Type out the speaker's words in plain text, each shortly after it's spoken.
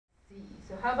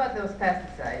So how about those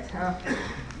pesticides, huh?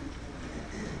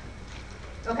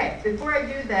 Okay, before I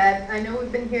do that, I know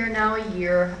we've been here now a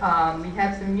year. We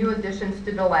have some new additions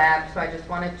to the lab, so I just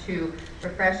wanted to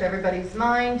refresh everybody's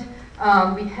mind.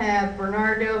 We have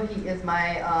Bernardo, he is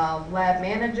my lab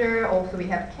manager. Also we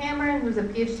have Cameron, who's a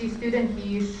PhD student.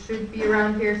 He should be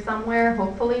around here somewhere,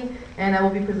 hopefully, and I will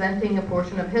be presenting a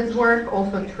portion of his work.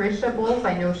 Also Trisha Wolf,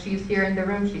 I know she's here in the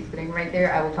room, she's sitting right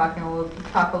there. I will talk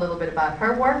a little bit about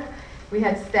her work. We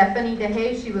had Stephanie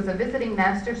DeHay, she was a visiting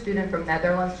master student from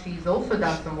Netherlands. She's also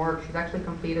done some work. She's actually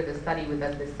completed a study with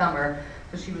us this summer.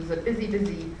 So she was a busy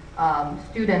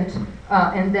student.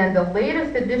 And then the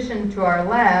latest addition to our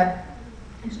lab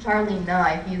is Charlie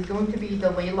Nye. He is going to be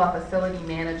the Laidlaw facility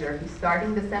manager. He's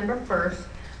starting December 1st.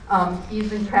 He's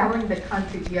been traveling the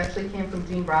country. He actually came from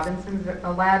Gene Robinson's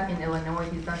lab in Illinois.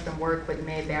 He's done some work with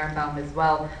May Berenbaum as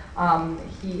well.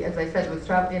 He, as I said,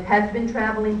 has been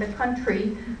traveling the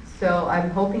country, so I'm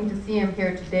hoping to see him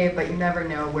here today, but you never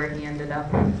know where he ended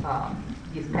up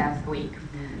this past week.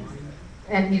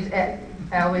 And he's, I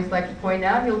always like to point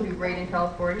out, he'll do great in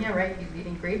California, right? He's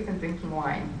eating grapes and drinking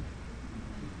wine.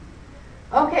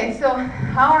 Okay, so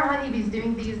how are honeybees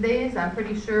doing these days? I'm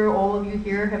pretty sure all of you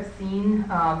here have seen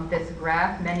this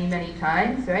graph many, many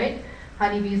times, right?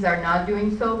 Honeybees are not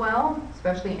doing so well,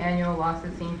 especially annual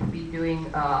losses seem to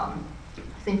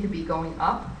be going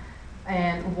up.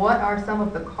 And what are some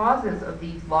of the causes of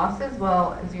these losses?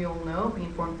 Well, as you all know, Bee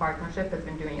Informed Partnership has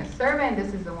been doing a survey, and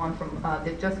this is the one from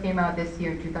that just came out this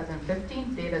year in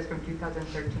 2015. Data is from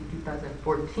 2013,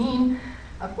 2014.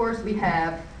 Of course, we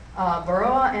have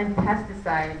varroa and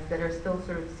pesticides that are still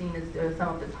sort of seen as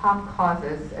some of the top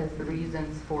causes as the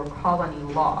reasons for colony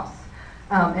loss.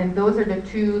 And those are the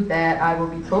two that I will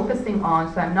be focusing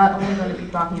on. So I'm not only going to be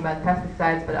talking about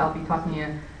pesticides, but I'll be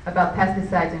talking about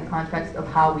pesticides in context of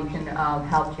how we can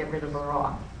help get rid of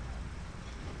varroa.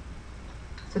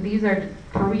 So these are the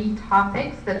three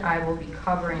topics that I will be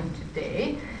covering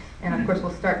today. And of course,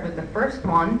 we'll start with the first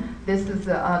one. This is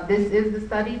the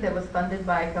study that was funded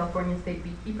by California State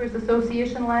Beekeepers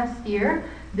Association last year.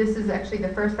 This is actually the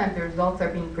first time the results are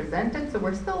being presented, so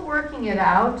we're still working it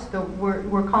out. So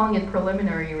we're calling it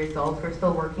preliminary results. We're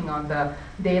still working on the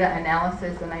data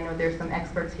analysis, and I know there's some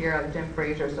experts here, Jim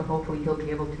Fraser, so hopefully he'll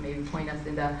be able to maybe point us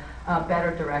in the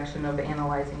better direction of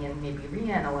analyzing and maybe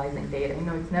reanalyzing data. You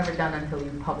know, it's never done until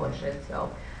you publish it,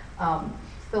 so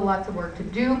still lots of work to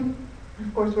do.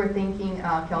 Of course, we're thanking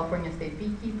California State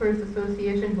Beekeepers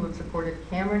Association, who have supported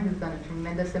Cameron, who's done a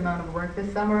tremendous amount of work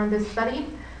this summer on this study.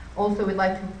 Also, we'd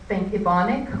like to thank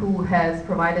Ebonic, who has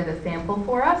provided a sample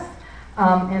for us.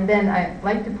 And then I'd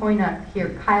like to point out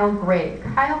here Kyle Gray.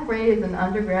 Kyle Gray is an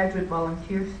undergraduate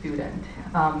volunteer student,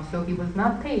 so he was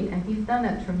not paid, and he's done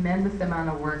a tremendous amount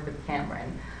of work with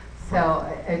Cameron. So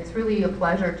it's really a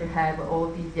pleasure to have all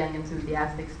of these young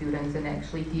enthusiastic students, and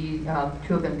actually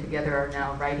two of them together are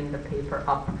now writing the paper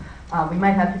up. We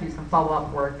might have to do some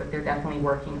follow-up work, but they're definitely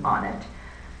working on it.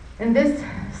 And this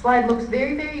slide looks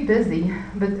very, very busy,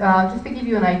 but just to give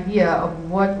you an idea of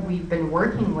what we've been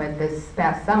working with this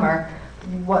past summer,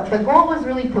 the goal was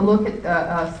really to look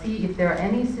at, see if there are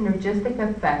any synergistic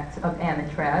effects of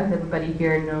amitraz. Everybody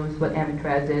here knows what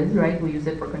amitraz is, right? We use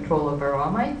it for control of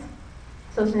varroa mites.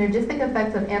 So synergistic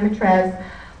effects of amitraz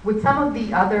with some of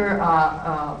the other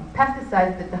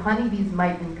pesticides that the honeybees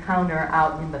might encounter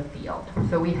out in the field.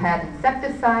 So we had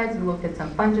insecticides, we looked at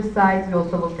some fungicides, we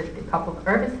also looked at a couple of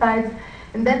herbicides,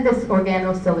 and then this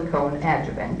organosilicone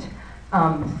adjuvant.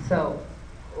 So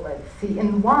let's see,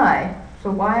 and why?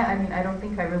 So why, I mean, I don't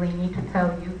think I really need to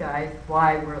tell you guys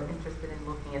why we're interested in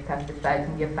looking at pesticides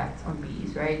and the effects on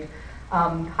bees, right?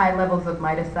 High levels of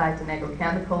miticides and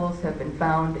agrochemicals have been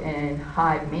found in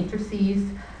hive matrices,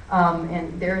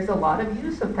 and there is a lot of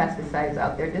use of pesticides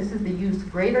out there. This is the use,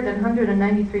 greater than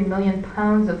 193 million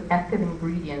pounds of active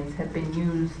ingredients have been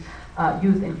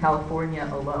used in California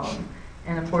alone.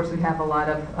 And of course, we have a lot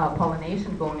of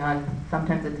pollination going on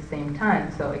sometimes at the same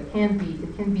time, so it can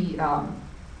be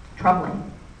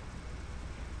troubling.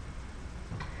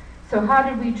 So how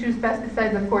did we choose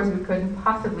pesticides? Of course, we couldn't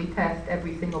possibly test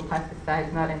every single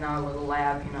pesticide, not in our little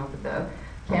lab, you know, with the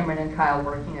Cameron and Kyle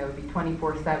working. It would be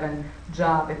 24/7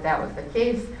 job if that was the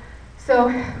case. So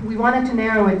we wanted to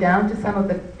narrow it down to some of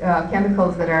the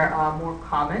chemicals that are more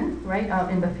common, right,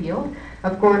 out in the field.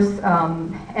 Of course,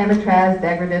 amitraz,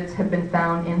 degradates have been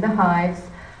found in the hives,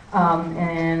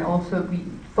 and also we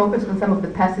focused on some of the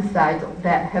pesticides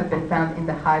that have been found in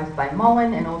the hives by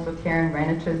Mullen and also Karen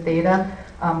Ranich's data,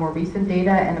 more recent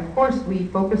data. And of course, we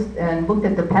focused and looked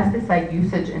at the pesticide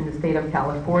usage in the state of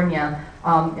California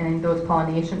and those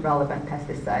pollination-relevant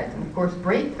pesticides. And of course,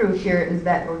 breakthrough here is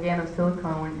that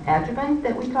organosilicone adjuvant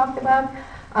that we talked about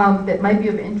that might be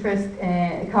of interest.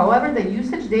 However, the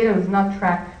usage data was not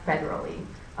tracked federally.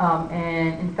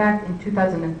 And in fact, in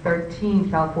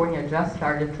 2013, California just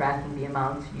started tracking the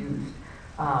amounts used.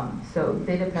 So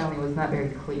data apparently was not very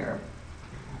clear.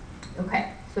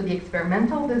 Okay, so the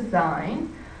experimental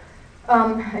design,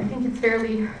 I think it's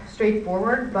fairly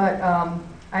straightforward, but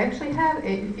I actually have,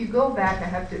 if you go back, I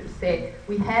have to say,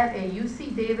 we have a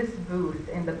UC Davis booth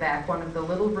in the back, one of the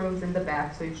little rooms in the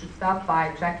back, so you should stop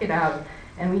by, check it out.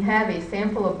 And we have a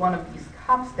sample of one of these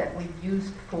cups that we've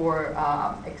used for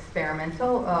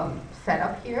experimental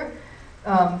setup here.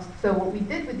 So what we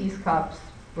did with these cups,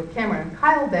 what Cameron and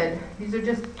Kyle did, these are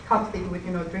just cups that you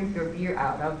would, drink your beer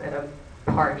out of at a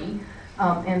party.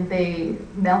 And they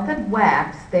melted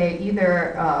wax. They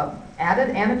either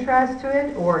added amitraz to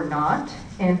it or not,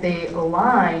 and they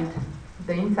aligned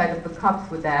the inside of the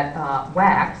cups with that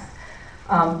wax.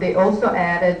 They also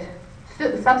added,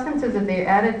 substances that they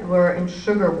added were in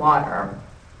sugar water.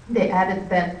 They added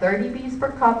then 30 bees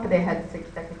per cup. They had 6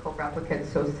 technical replicates,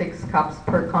 so 6 cups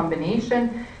per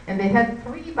combination. And they had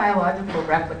 3 biological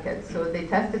replicates. So they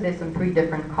tested this in 3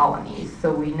 different colonies.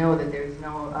 So we know that there's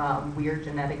no weird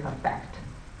genetic effect.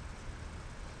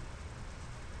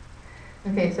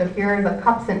 Okay, so here are the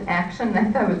cups in action. I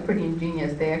thought it was pretty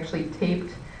ingenious. They actually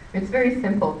taped, it's very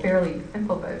simple, fairly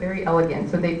simple, but very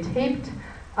elegant. So they taped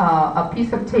a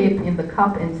piece of tape in the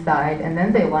cup inside, and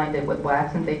then they lined it with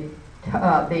wax, and they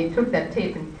took that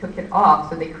tape and took it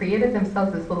off, so they created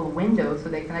themselves this little window so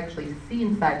they can actually see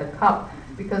inside the cup,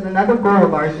 because another goal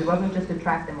of ours, it wasn't just to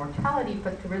track the mortality,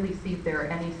 but to really see if there are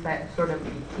any sort of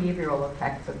behavioral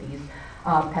effects of these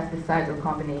pesticides or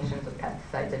combinations of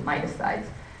pesticides and miticides.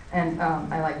 And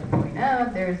I like to point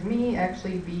out, there's me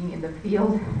actually being in the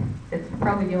field. It's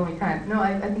probably the only time. No,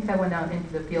 I think I went out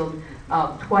into the field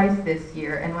twice this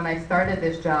year, and when I started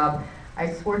this job,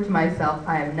 I swore to myself,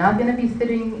 I am not going to be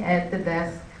sitting at the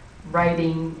desk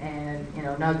writing and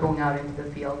not going out into the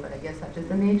field, but I guess that's just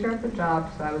the nature of the job,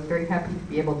 so I was very happy to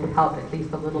be able to help at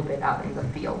least a little bit out in the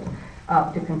field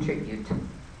to contribute.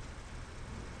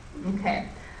 Okay,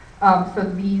 so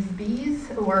these bees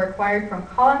were acquired from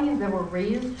colonies that were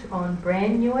raised on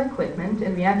brand new equipment,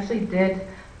 and we actually did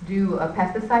do a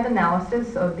pesticide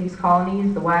analysis of these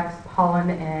colonies, the wax, pollen,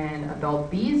 and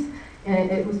adult bees.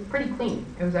 And it was pretty clean.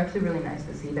 It was actually really nice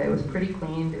to see that it was pretty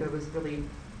clean. It was really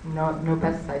no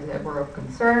pesticides that were of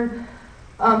concern.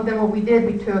 Then what we did,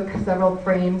 we took several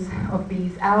frames of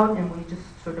bees out and we just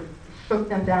sort of shook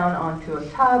them down onto a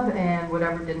tub, and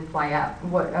whatever bees didn't fly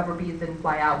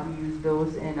out, we used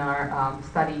those in our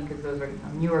study because those are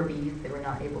newer bees. They were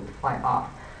not able to fly off.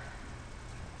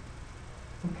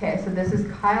 Okay, so this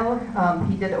is Kyle.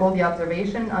 He did all the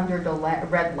observation under the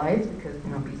red lights because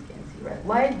bees can't see red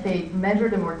light. They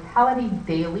measured the mortality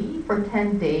daily for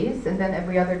 10 days and then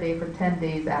every other day for 10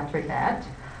 days after that.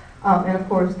 And of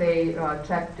course they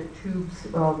checked the tubes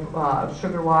of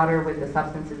sugar water with the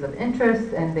substances of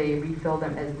interest, and they refilled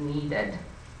them as needed.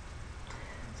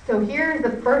 So here's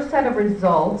the first set of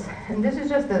results, and this is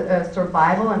just a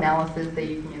survival analysis that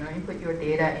you can, you put your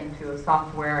data into a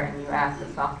software and you ask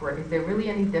the software, is there really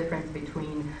any difference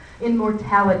in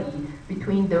mortality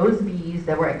between those bees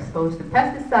that were exposed to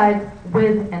pesticides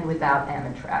with and without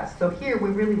amitraz? So here we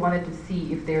really wanted to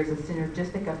see if there's a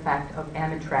synergistic effect of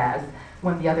amitraz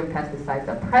when the other pesticides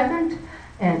are present.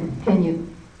 And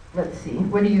let's see,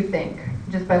 what do you think,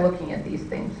 just by looking at these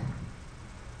things?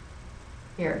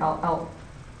 Here,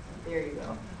 there you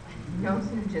go. No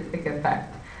synergistic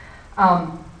effect.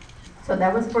 So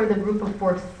that was for the group of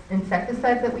 4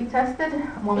 insecticides that we tested.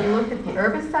 When we looked at the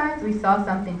herbicides, we saw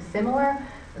something similar.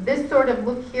 This sort of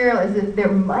look here as if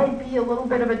there might be a little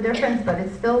bit of a difference, but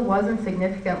it still wasn't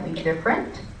significantly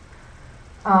different.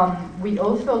 We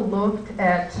also looked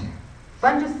at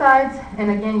fungicides,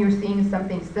 and again, you're seeing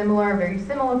something similar, very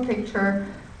similar picture.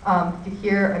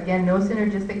 Here, again, no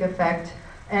synergistic effect.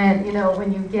 And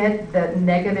when you get the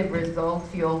negative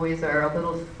results, you always are a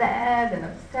little sad and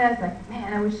upset, like,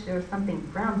 man, I wish there was something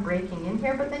groundbreaking in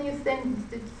here. But then you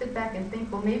sit back and think,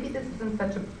 well, maybe this isn't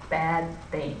such a bad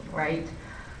thing, right?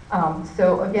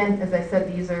 So again, as I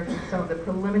said, these are some of the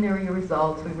preliminary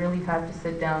results. We really have to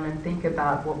sit down and think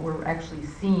about what we're actually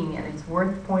seeing. And it's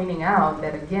worth pointing out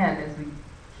that, again, as we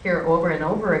hear over and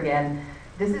over again,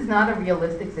 This is not a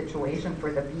realistic situation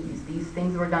for the bees. These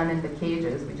things were done in the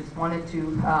cages. We just wanted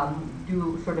to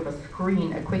do sort of a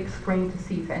screen, a quick screen to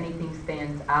see if anything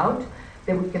stands out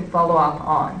that we can follow up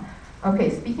on.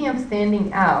 Okay, speaking of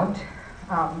standing out,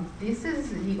 this is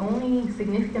the only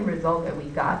significant result that we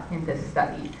got in this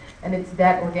study, and it's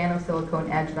that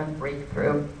organosilicone adjuvant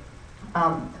breakthrough.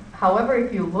 However,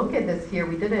 if you look at this here,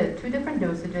 we did two different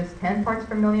dosages, 10 parts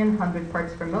per million, 100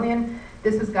 parts per million.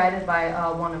 This was guided by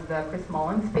one of the Chris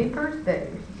Mullen's papers that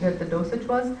the dosage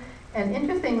was. And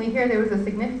interestingly here, there was a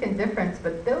significant difference,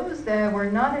 but those that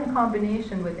were not in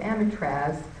combination with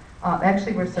amitraz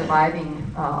actually were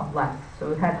surviving less,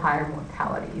 so it had higher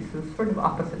mortality. So it's sort of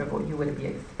opposite of what you would be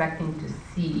expecting to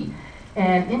see.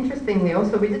 And interestingly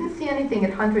also, we didn't see anything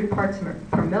at 100 parts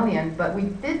per million, but we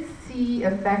did see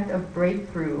effect of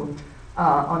breakthrough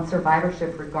on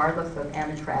survivorship regardless of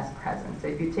amitraz presence. So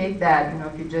if you take that,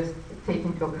 if you just take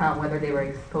into account whether they were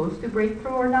exposed to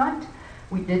breakthrough or not,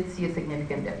 we did see a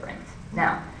significant difference.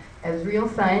 Now, as real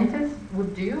scientists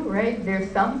would do, right,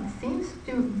 seems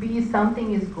to be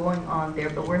something is going on there,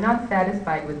 but we're not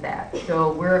satisfied with that.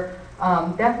 So we're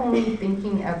definitely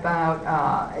thinking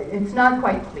about, it's not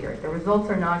quite clear. The results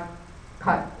are not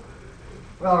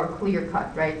clear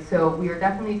cut, right? So we are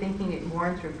definitely thinking it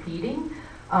warrants repeating.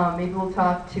 Maybe we'll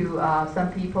talk to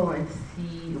some people and see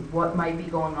what might be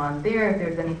going on there, if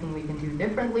there's anything we can do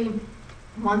differently.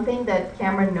 One thing that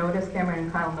Cameron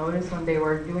and Kyle noticed when they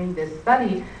were doing this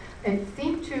study, it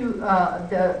seemed to,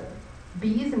 the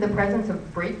bees in the presence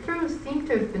of breakthrough seem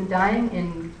to have been dying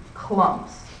in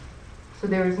clumps. So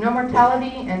there was no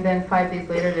mortality, and then 5 days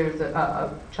later there was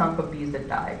a chunk of bees that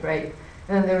died, right?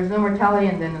 And then there was no mortality,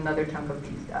 and then another chunk of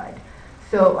bees died.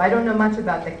 So I don't know much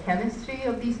about the chemistry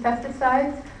of these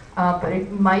pesticides, but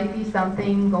it might be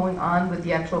something going on with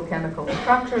the actual chemical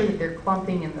structure, that they're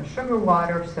clumping in the sugar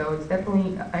water, so it's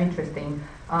definitely interesting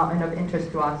and of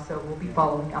interest to us, so we'll be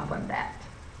following up on that.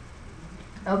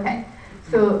 Okay,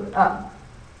 so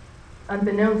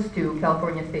unbeknownst to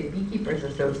California State Beekeepers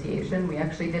Association, we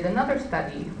actually did another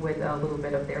study with a little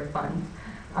bit of their funds,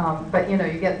 but you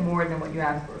get more than what you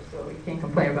asked for, so you can't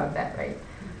complain about that, right?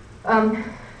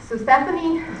 So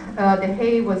Stephanie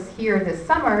DeHay was here this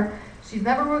summer. She's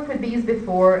never worked with bees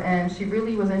before, and she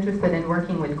really was interested in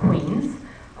working with queens.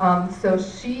 So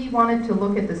she wanted to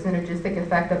look at the synergistic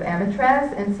effect of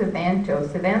amitraz and Savanto.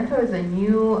 Savanto is a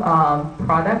new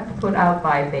product put out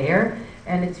by Bayer,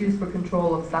 and it's used for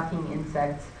control of sucking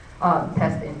insects,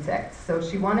 pest insects. So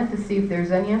she wanted to see if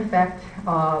there's any effect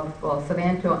of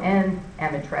Savanto and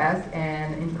amitraz,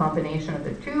 and in combination of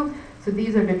the two. So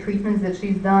these are the treatments that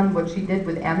she's done. What she did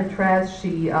with amitraz,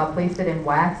 she placed it in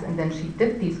wax, and then she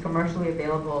dipped these commercially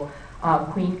available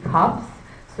queen cups.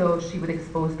 So she would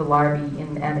expose the larvae to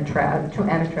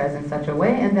amitraz in such a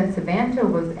way. And then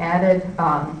Savanto was added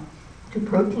to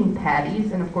protein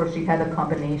patties, and of course she had a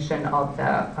combination of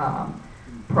the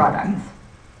products.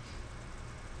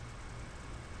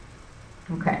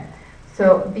 Okay,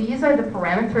 so these are the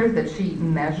parameters that she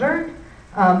measured.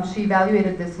 She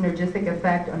evaluated the synergistic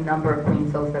effect on number of queen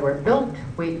cells that were built,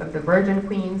 weight of the virgin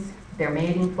queens, their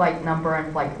mating flight number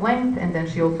and flight length, and then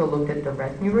she also looked at the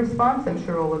retinue response. I'm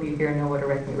sure all of you here know what a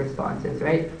retinue response is,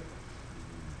 right?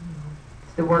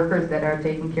 It's the workers that are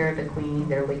taking care of the queen,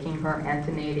 they're licking her,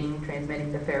 antenating,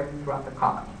 transmitting the pheromone throughout the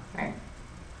colony, right?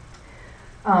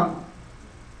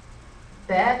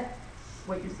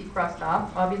 What you see crossed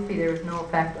off, obviously there is no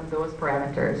effect on those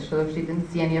parameters, so she didn't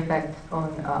see any effect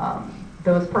on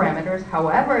those parameters.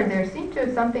 However, there seemed to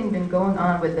have something been going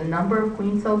on with the number of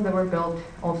queen cells that were built,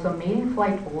 also mating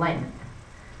flight length.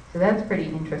 So that's pretty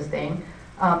interesting.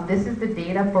 This is the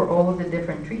data for all of the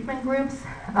different treatment groups,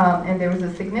 and there was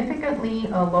a significantly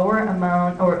lower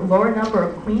amount or lower number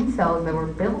of queen cells that were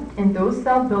built in those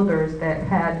cell builders that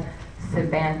had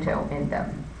Savanto in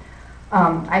them.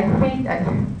 I hate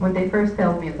when they first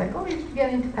tell me, it's like, oh, you should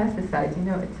get into pesticides.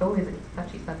 It's always a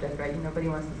touchy subject, right? Nobody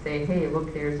wants to say, hey,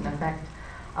 look, there's an effect.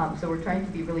 So we're trying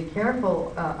to be really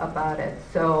careful about it.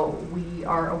 So we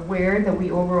are aware that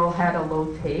we overall had a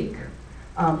low take.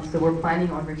 So we're planning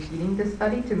on repeating this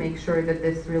study to make sure that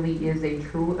this really is a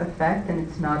true effect and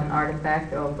it's not an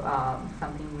artifact of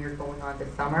something weird going on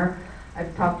this summer.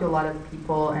 I've talked to a lot of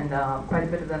people, and quite a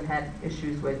bit of them had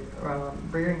issues with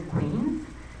rearing queens.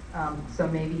 So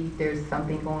maybe there's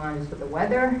something going on just with the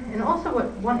weather. And also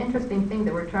one interesting thing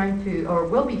that we're trying to, or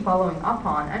will be following up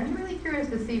on, I'm really curious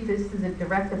to see if this is a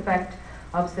direct effect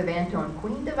of Savanto on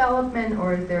queen development,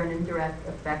 or is there an indirect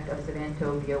effect of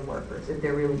Savanto via workers, if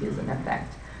there really is an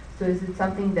effect. So is it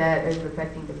something that is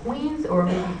affecting the queens, or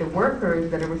maybe the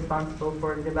workers that are responsible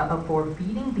for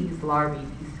feeding these larvae,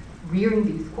 rearing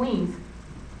these queens,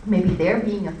 maybe they're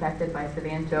being affected by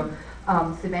Savanto.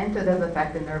 Savanto does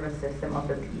affect the nervous system of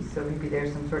the bees, so maybe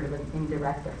there's some sort of an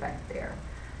indirect effect there.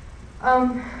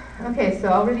 Okay, so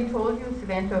I already told you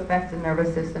Savanto affects the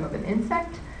nervous system of an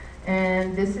insect,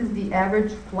 and this is the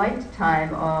average flight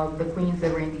time of the queens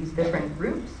that were in these different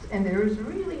groups, and there is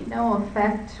really no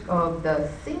effect of the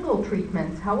single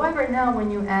treatments. However, now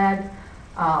when you add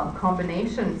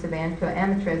combination Savanto,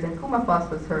 Ametrez, and Coumaphos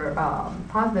was her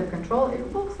positive control,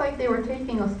 it looks like they were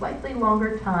taking a slightly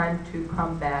longer time to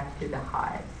come back to the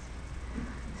hives.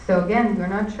 So again, we're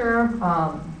not sure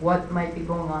what might be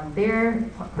going on there.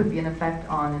 It could be an effect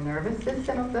on the nervous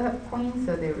system of the queen,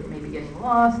 so they were maybe getting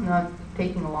lost, not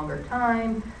taking a longer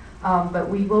time. But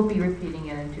we will be repeating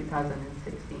it in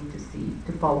 2016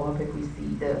 to follow up if we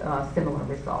see the similar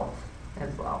results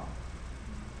as well.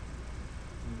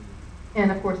 And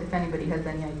of course, if anybody has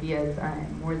any ideas,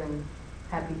 I'm more than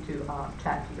happy to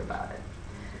chat to you about it.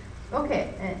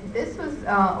 Okay, and this was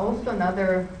also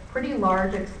another pretty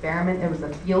large experiment. It was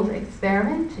a field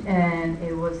experiment, and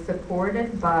it was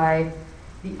supported by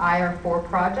the IR4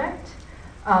 project.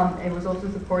 It was also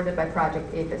supported by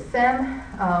Project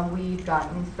AFSM. We've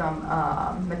gotten some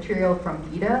material from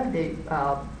GITA. They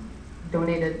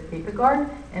donated Apigard,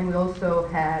 and we also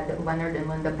had Leonard and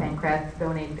Linda Pankratz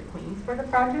donate the queens for the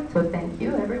project, so thank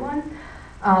you, everyone.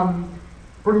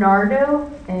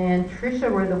 Bernardo and Tricia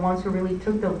were the ones who really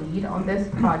took the lead on this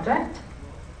project.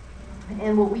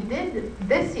 And what we did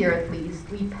this year, at least,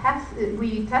 we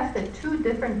tested 2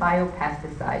 different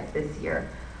biopesticides this year.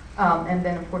 And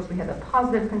then, of course, we had a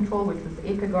positive control, which was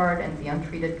Apigard, and the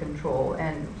untreated control.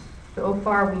 And so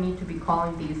far, we need to be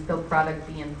calling these still Product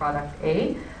B and Product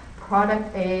A.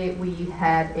 Product A, we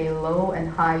had a low and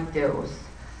high dose.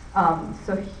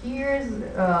 So here's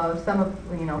some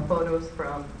of photos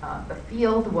from the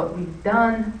field. What we've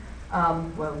done,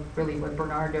 well, really what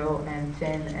Bernardo and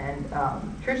Tim and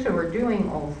Tricia were doing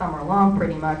all summer long,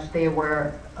 pretty much. They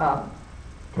were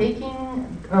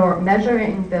taking or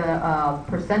measuring the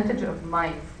percentage of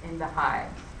mites in the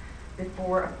hives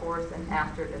before, of course, and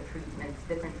after the treatments.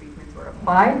 Different treatments were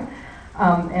applied.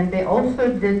 And they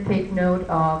also did take note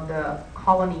of the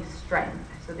colony strength.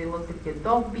 So they looked at the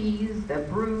adult bees, the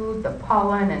brood, the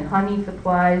pollen and honey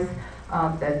supplies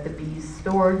that the bees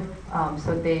stored.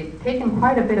 So they've taken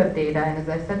quite a bit of data, and as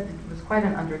I said, it was quite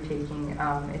an undertaking.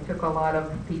 It took a lot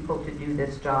of people to do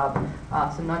this job.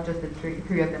 So not just the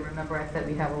three of them. Remember I said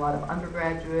we have a lot of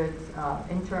undergraduates,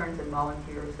 interns, and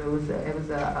volunteers. So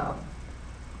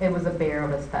it was a bear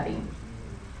of a study.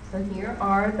 So here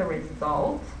are the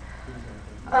results.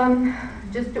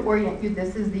 Just to orient you,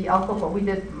 this is the alcohol. We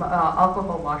did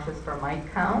alcohol washes for mite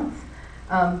counts.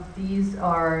 These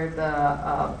are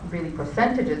the really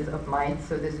percentages of mites.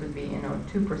 So this would be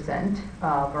 2%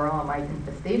 varroa mite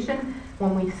infestation.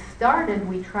 When we started,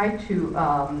 we tried to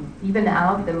even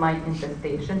out the mite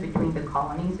infestation between the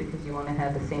colonies because you want to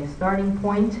have the same starting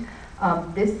point.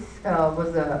 This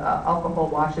was alcohol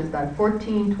washes done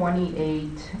 14,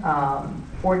 28,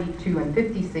 42, and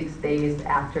 56 days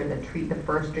after the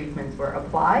first treatments were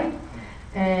applied.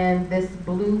 And this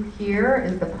blue here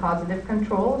is the positive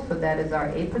control, so that is our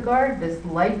Apigard. This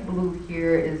light blue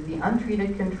here is the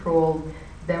untreated control.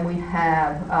 Then we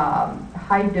have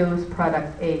high dose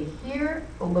product A here,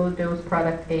 low dose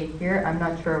product A here. I'm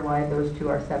not sure why those two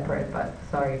are separate, but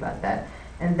sorry about that.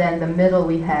 And then the middle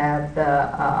we have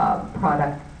the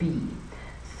product B.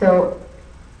 So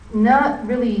not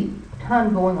really a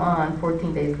ton going on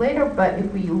 14 days later, but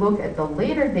if we look at the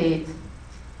later dates,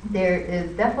 there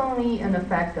is definitely an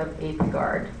effect of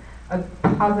Apigard, a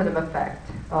positive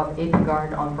effect of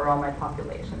Apigard on varroa mite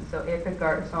populations. So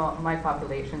mite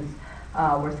populations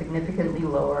were significantly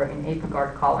lower in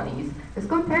Apigard colonies as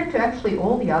compared to actually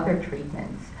all the other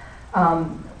treatments.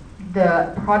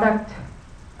 The product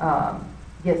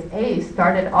Yes, A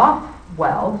started off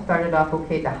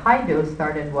okay, the high dose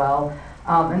started well,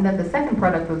 and then the second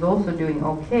product was also doing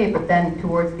okay, but then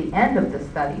towards the end of the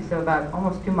study, so about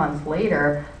almost 2 months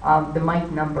later, the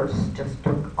mite numbers just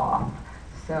took off.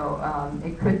 So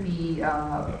it could be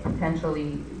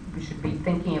potentially, we should be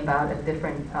thinking about a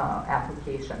different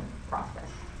application process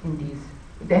in these.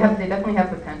 They definitely have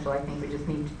potential. I think we just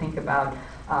need to think about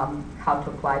how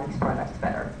to apply these products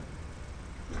better.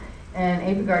 And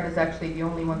Apigard is actually the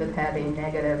only one that had a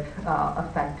negative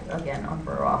effect, again, on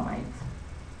varroa mites.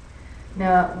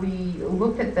 Now, we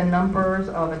looked at the numbers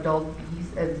of adult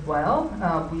bees as well.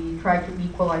 We tried to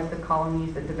equalize the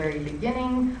colonies at the very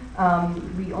beginning.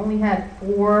 We only had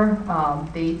 4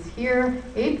 dates here.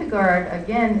 Apigard,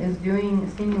 again, is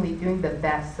seemingly doing the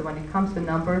best. So when it comes to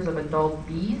numbers of adult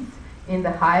bees in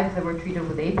the hives that were treated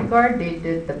with Apigard, they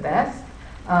did the best.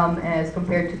 as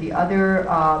compared to the other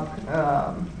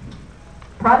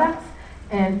products.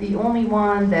 And the only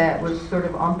one that was sort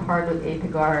of on par with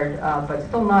Apiguard, but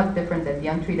still not different than the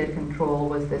untreated control,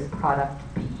 was this product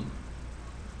B.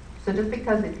 So just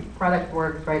because the product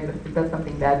works, right, but if it does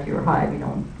something bad to your hive, you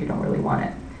don't really want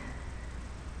it.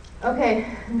 Okay,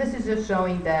 and this is just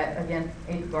showing that, again,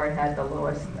 Apiguard had the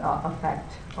lowest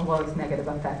lowest negative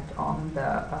effect on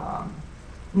the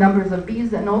numbers of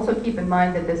bees. And also keep in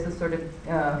mind that this is sort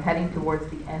of heading towards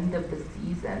the end of the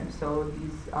season, so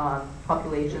these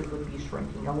populations would be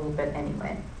shrinking a little bit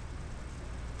anyway.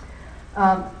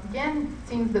 Again,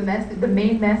 seems the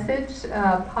main message,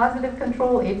 positive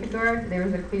control, Apiguard. There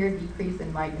is a clear decrease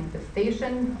in mite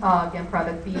infestation. Again,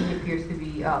 product B appears to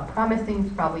be promising.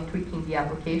 It's probably tweaking the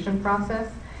application process.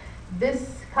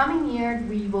 This coming year,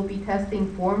 we will be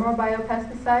testing 4 more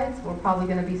biopesticides. We're probably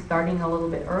going to be starting a little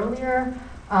bit earlier,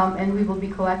 and we will be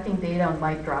collecting data on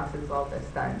mite drops as well this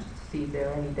time, just to see if there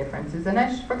are any differences. And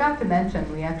I forgot to mention,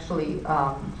 we actually,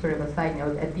 sort of a side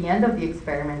note, at the end of the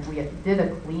experiment, we did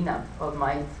a cleanup of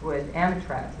mites with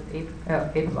Amitrax, with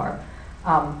Apiguard.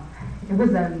 It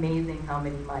was amazing how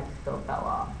many mites still fell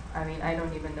off. I mean, I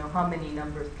don't even know how many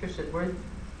numbers. Trisha,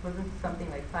 wasn't something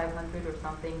like 500 or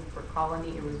something per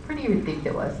colony? It was pretty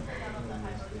ridiculous.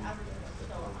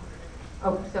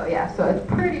 Oh, so yeah, so it's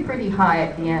pretty high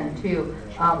at the end too.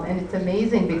 And it's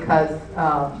amazing because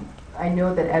I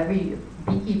know that every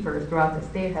beekeepers throughout the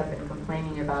state have been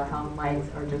complaining about how mites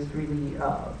are just really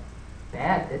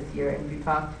bad this year. And if you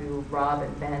talk to Rob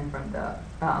and Ben from the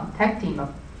tech team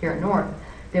up here north,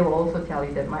 they will also tell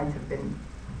you that mites have been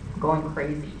going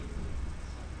crazy.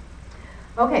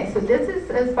 Okay, so this is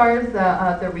as far as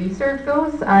the research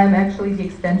goes. I'm actually the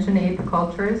extension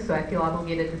apiculturist, so I feel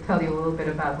obligated to tell you a little bit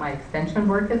about my extension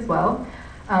work as well.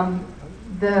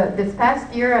 This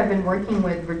past year, I've been working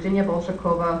with Virginia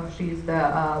Bolshakova. She's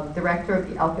the director of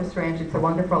the Elkis Ranch. It's a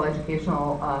wonderful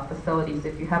educational facility, so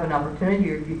if you have an opportunity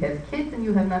or if you have kids and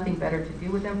you have nothing better to do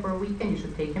with them for a weekend, you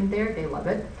should take them there. They love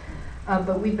it.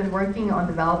 But we've been working on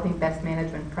developing best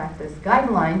management practice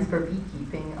guidelines for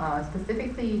beekeeping,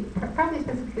 probably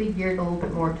specifically geared a little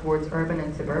bit more towards urban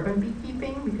and suburban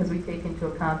beekeeping, because we take into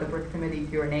account the proximity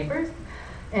to your neighbors.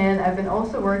 And I've been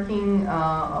also working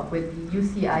with the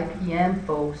UC IPM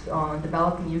folks on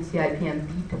developing UC IPM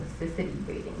bee toxicity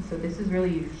rating. So this is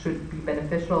really should be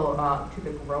beneficial to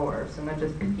the growers, so not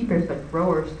just beekeepers, but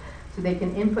growers, so they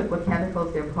can input what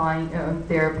chemicals they're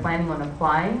planning on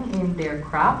applying in their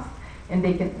crops. And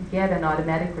they can get an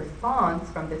automatic response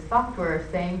from the software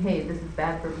saying, hey, this is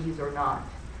bad for bees or not.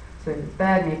 So if it's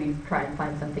bad, maybe try and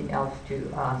find something else to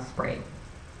spray.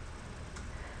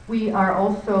 We are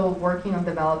also working on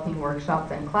developing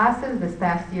workshops and classes. This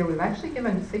past year, we've actually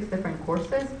given 6 different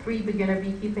courses, 3 beginner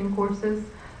beekeeping courses,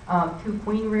 2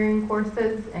 queen rearing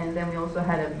courses, and then we also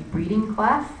had a bee breeding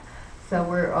class. So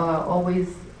we're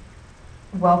always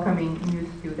welcoming new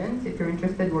students. If you're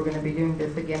interested, we're going to be doing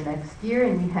this again next year,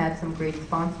 and we had some great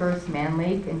sponsors. Man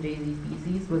Lake and Jay-Z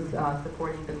Beesies was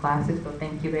supporting the classes, so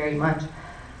thank you very much.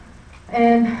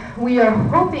 And we are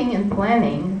hoping and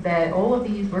planning that all of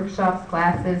these workshops,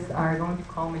 classes are going to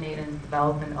culminate in the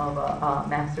development of a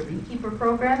master beekeeper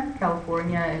program.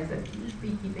 California is a huge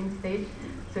beekeeping state,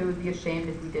 so it would be a shame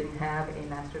if we didn't have a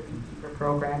master beekeeper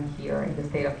program here in the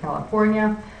state of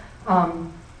California.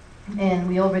 And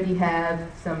we already have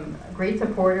some great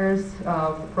supporters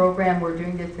of the program. We're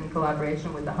doing this in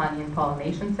collaboration with the Honey and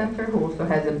Pollination Center, who also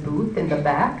has a booth in the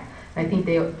back. I think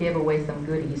they gave away some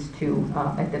goodies too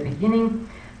at the beginning.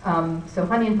 So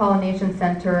Honey and Pollination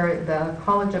Center, the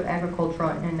College of Agricultural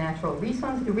and Natural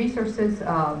Resources,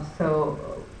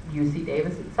 so UC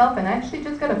Davis itself, and I actually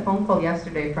just got a phone call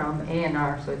yesterday from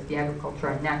ANR, so it's the Agriculture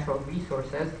and Natural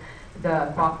Resources,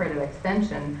 the Cooperative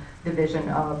Extension Division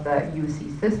of the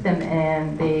UC system,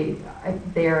 and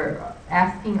they're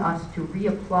asking us to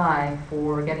reapply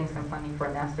for getting some funding for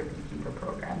a master beekeeper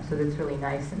program. So that's really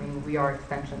nice. I mean, we are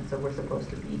extension, so we're supposed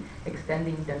to be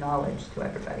extending the knowledge to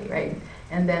everybody, right?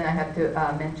 And then I have to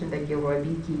mention the Gilroy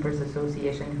Beekeepers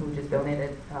Association, who just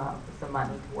donated some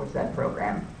money towards that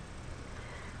program.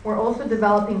 We're also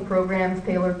developing programs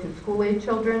tailored to school-age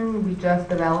children. We just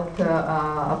developed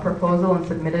a proposal and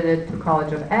submitted it to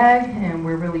College of Ag, and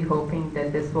we're really hoping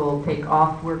that this will take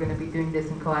off. We're going to be doing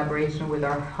this in collaboration with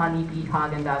our Honeybee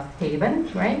Haagen-Dazs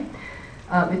Haven, right?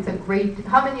 It's a great,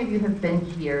 how many of you have been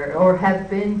here or have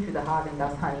been to the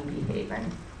Haagen-Dazs Honeybee Haven?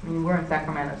 I mean, we're in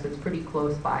Sacramento, so it's pretty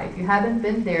close by. If you haven't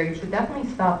been there, you should definitely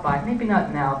stop by. Maybe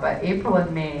not now, but April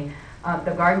and May.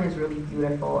 The garden is really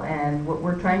beautiful, and what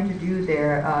we're trying to do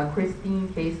there,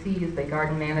 Christine Casey is the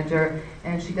garden manager,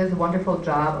 and she does a wonderful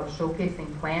job of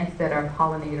showcasing plants that are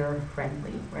pollinator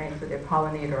friendly, right? So they're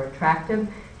pollinator attractive.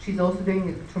 She's also doing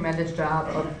a tremendous job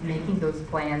of making those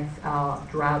plants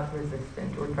drought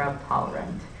resistant or drought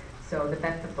tolerant. So the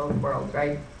best of both worlds,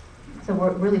 right? So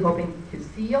we're really hoping to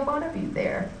see a lot of you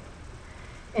there.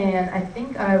 And I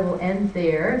think I will end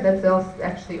there. That's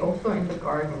actually also in the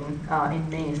garden in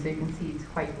Maine, so you can see it's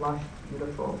quite lush,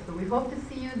 beautiful. So we hope to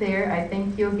see you there. I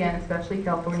thank you again, especially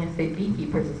California State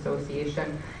Beekeepers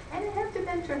Association. And I have to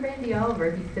mention Randy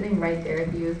Oliver. He's sitting right there.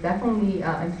 He was definitely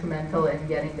instrumental in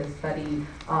getting the study,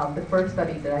 the first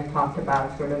study that I talked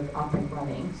about, sort of up and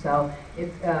running. So if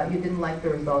you didn't like the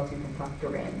results, you can talk to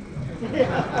Randy.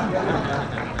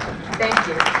 Thank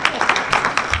you.